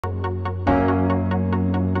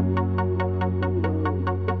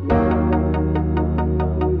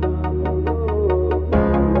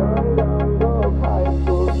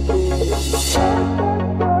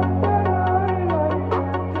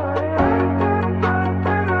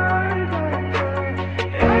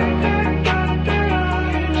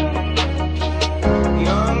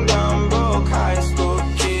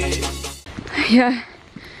Yeah.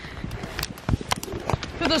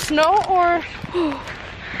 For the snow or?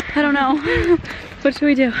 I don't know. What should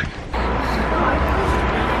we do?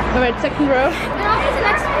 Alright, second row. Is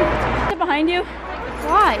it behind you?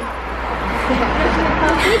 Why?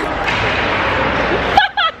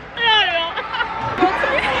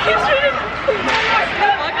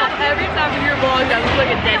 Every time in your vlog, that looks like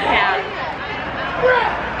a dead cat.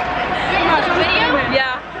 Video?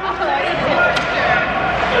 Yeah.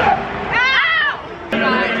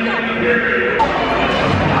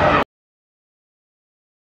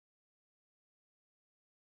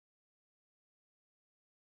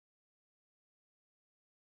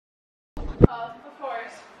 Of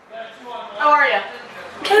course. How are you?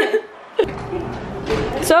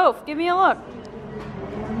 Soph, give me a look.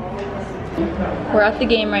 We're at the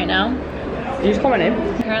game right now. You just call my name?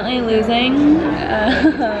 Currently losing.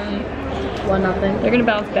 1-0. They're gonna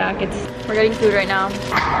bounce back. We're getting food right now.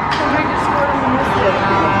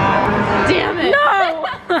 Damn it! No!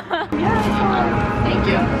 Thank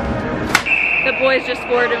you. The boys just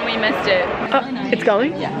scored and we missed it. It's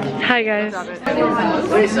going? Yeah. Hi guys.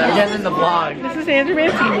 Louisa, again in the vlog. This is Andrew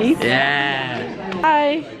Mancini. Yeah.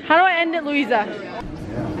 Hi. How do I end it, Louisa?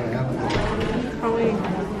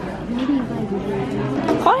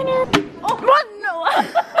 Kleiner. Oh, what? No.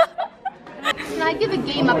 Can I give a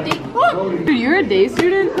game update? Dude, you're a day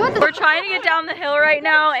student? We're trying to get down the hill right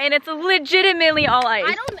now and it's legitimately all ice.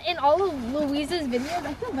 I don't, in all of Louisa's videos,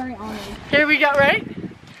 I feel very honored. Here we go, right?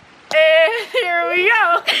 And here we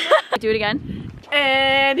go. Do it again.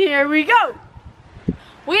 And here we go.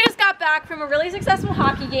 We just got back from a really successful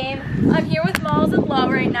hockey game. I'm here with Malls and Lo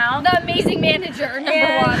right now. The amazing manager,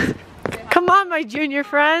 number one. Come on, my junior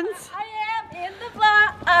friends. I am in the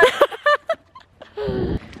vlog.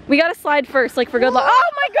 We gotta slide first, like for good luck.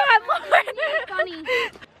 Oh my God, Lauren! Funny.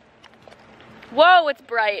 Whoa, it's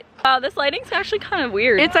bright. Wow, this lighting's actually kind of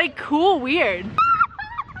weird. It's like cool weird.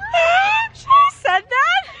 She said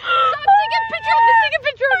that? Stop, take a picture of this, take a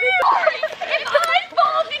picture of this. Sorry, if I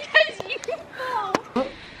fall because you fall.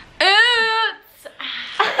 Oops!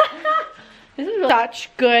 This is such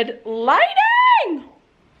good lighting!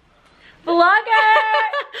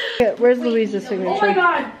 Vlogger! Where's Louisa's signature? Oh my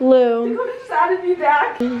God! Lou. Just added me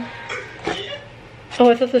back.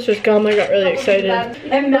 Oh, I thought this was gum. I got really excited.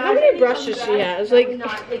 And how many brushes she has? Like,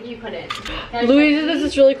 You couldn't. Louisa does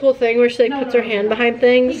this really cool thing where she like puts her hand behind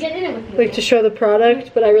things, like to show the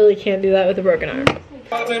product, but I really can't do that with a broken arm.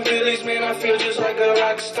 Poppin' pillies, man, I feel just like a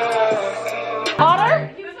rock star.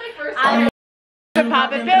 Otter? He was my first one.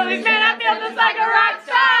 Poppin' pillies, man, I feel just like a rock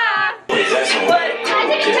star.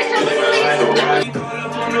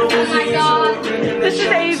 Oh my God. This is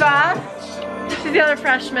Ava. This is the other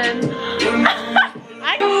freshman.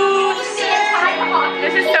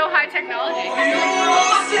 This is so high technology.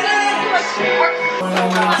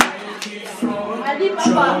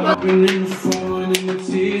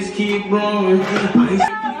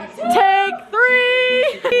 Take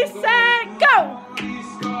 3, set, go!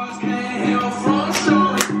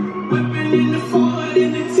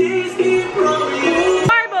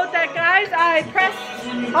 Sorry about that, guys. I pressed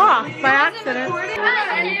off by accident.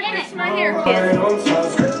 It's my hair.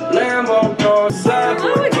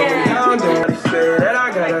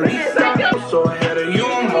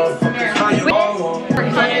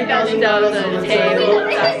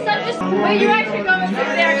 Wait, you're actually going to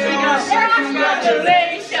they actually go.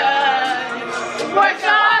 Congratulations! We're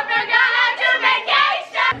so going to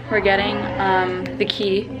vacation! We're getting the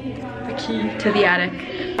key to the attic.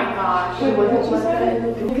 Wait, what did you say?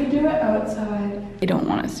 We could do it outside. They don't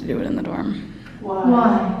want us to do it in the dorm.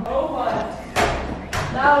 Why?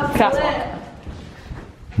 Fast walk.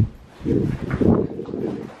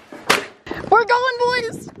 We're going,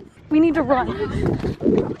 boys! We need to run.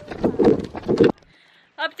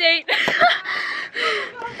 Update.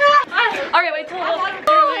 Alright, wait till a little bit.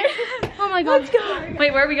 Oh my God. Let's go.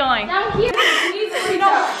 Wait, where are we going? Down here.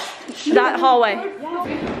 That hallway.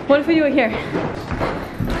 What if we do it here?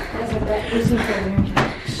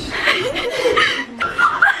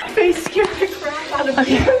 Face scared the crap out of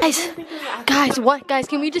me. Guys,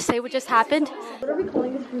 can we just say what just happened? What are we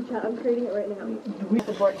calling this group chat? I'm creating it right now.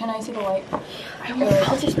 The board. Can I see the light?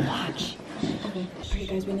 I'll just watch. Okay. Alright,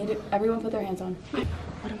 guys, we need it. Everyone put their hands on.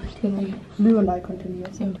 Lou and I continue.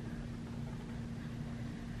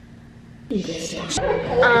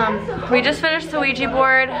 We just finished the Ouija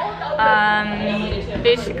board.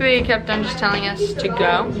 Basically, it kept on just telling us to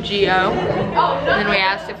go, G-O. And then we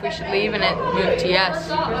asked if we should leave, and it moved to yes.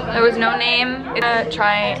 There was no name.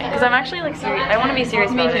 Try, because I'm actually like serious. I want to be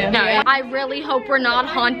serious about it. No, I really hope we're not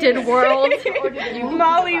haunted world.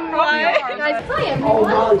 Molly, what?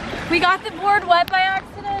 We got the board wet by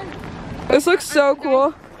accident. This looks so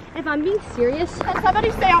cool. If I'm being serious, Can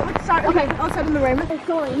somebody stay out outside in the rain?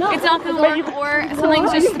 It's not gonna work, or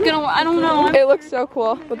something's just gonna. I don't know. It looks so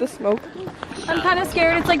cool with the smoke. I'm kind of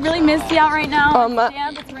scared. It's like really misty out right now.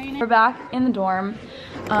 It's raining. We're back in the dorm.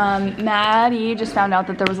 Maddie just found out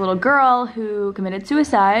that there was a little girl who committed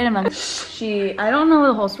suicide. I'm like, I don't know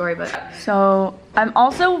the whole story, but so I'm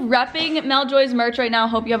also repping Mel Joy's merch right now.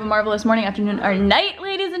 Hope you have a marvelous morning, afternoon, or night,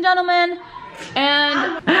 ladies and gentlemen.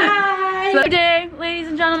 And so today, ladies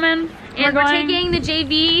and gentlemen, and we're taking the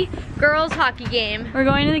JV girls hockey game. We're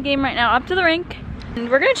going to the game right now, up to the rink, and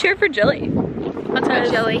we're gonna cheer for Jilly. Let's go,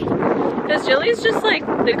 Jilly. Because Jilly's just like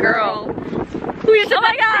the girl. Oh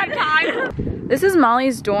my god! This is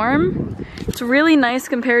Molly's dorm. It's really nice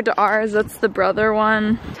compared to ours. That's the brother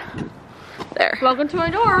one. There. Welcome to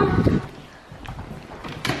my dorm.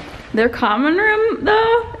 Their common room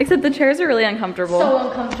though, except the chairs are really uncomfortable. So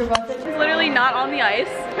uncomfortable. It's literally not on the ice.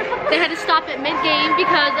 They had to stop at mid-game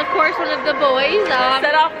because, of course, one of the boys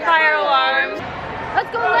Set off fire alarms. Let's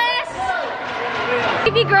go, Les!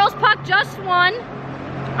 JV girls puck just won.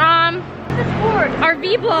 Our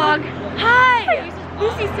V-blog. Hi!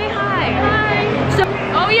 Lucy, say hi. Hi. So,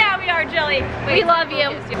 Oh yeah, we are Jilly. we love you.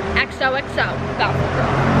 XOXO. Gospel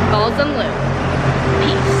Girl. Balls and Lou.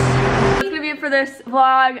 Peace. That's gonna be it for this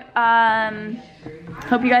vlog.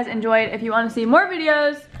 Hope you guys enjoyed. If you want to see more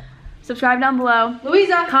videos, subscribe down below.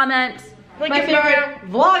 Louisa, Comment. my favorite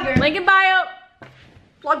vlogger. Link in bio.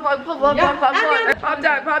 Plug. Pop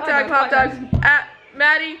tag. At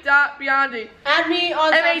Maddie.Biondi. Add me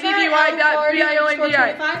on MADDY.BIONDI.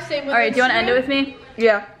 Alright, do you want to end it with me?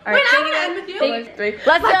 Yeah. Alright, Wait, I want to end with you.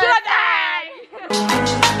 Let's do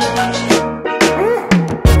it.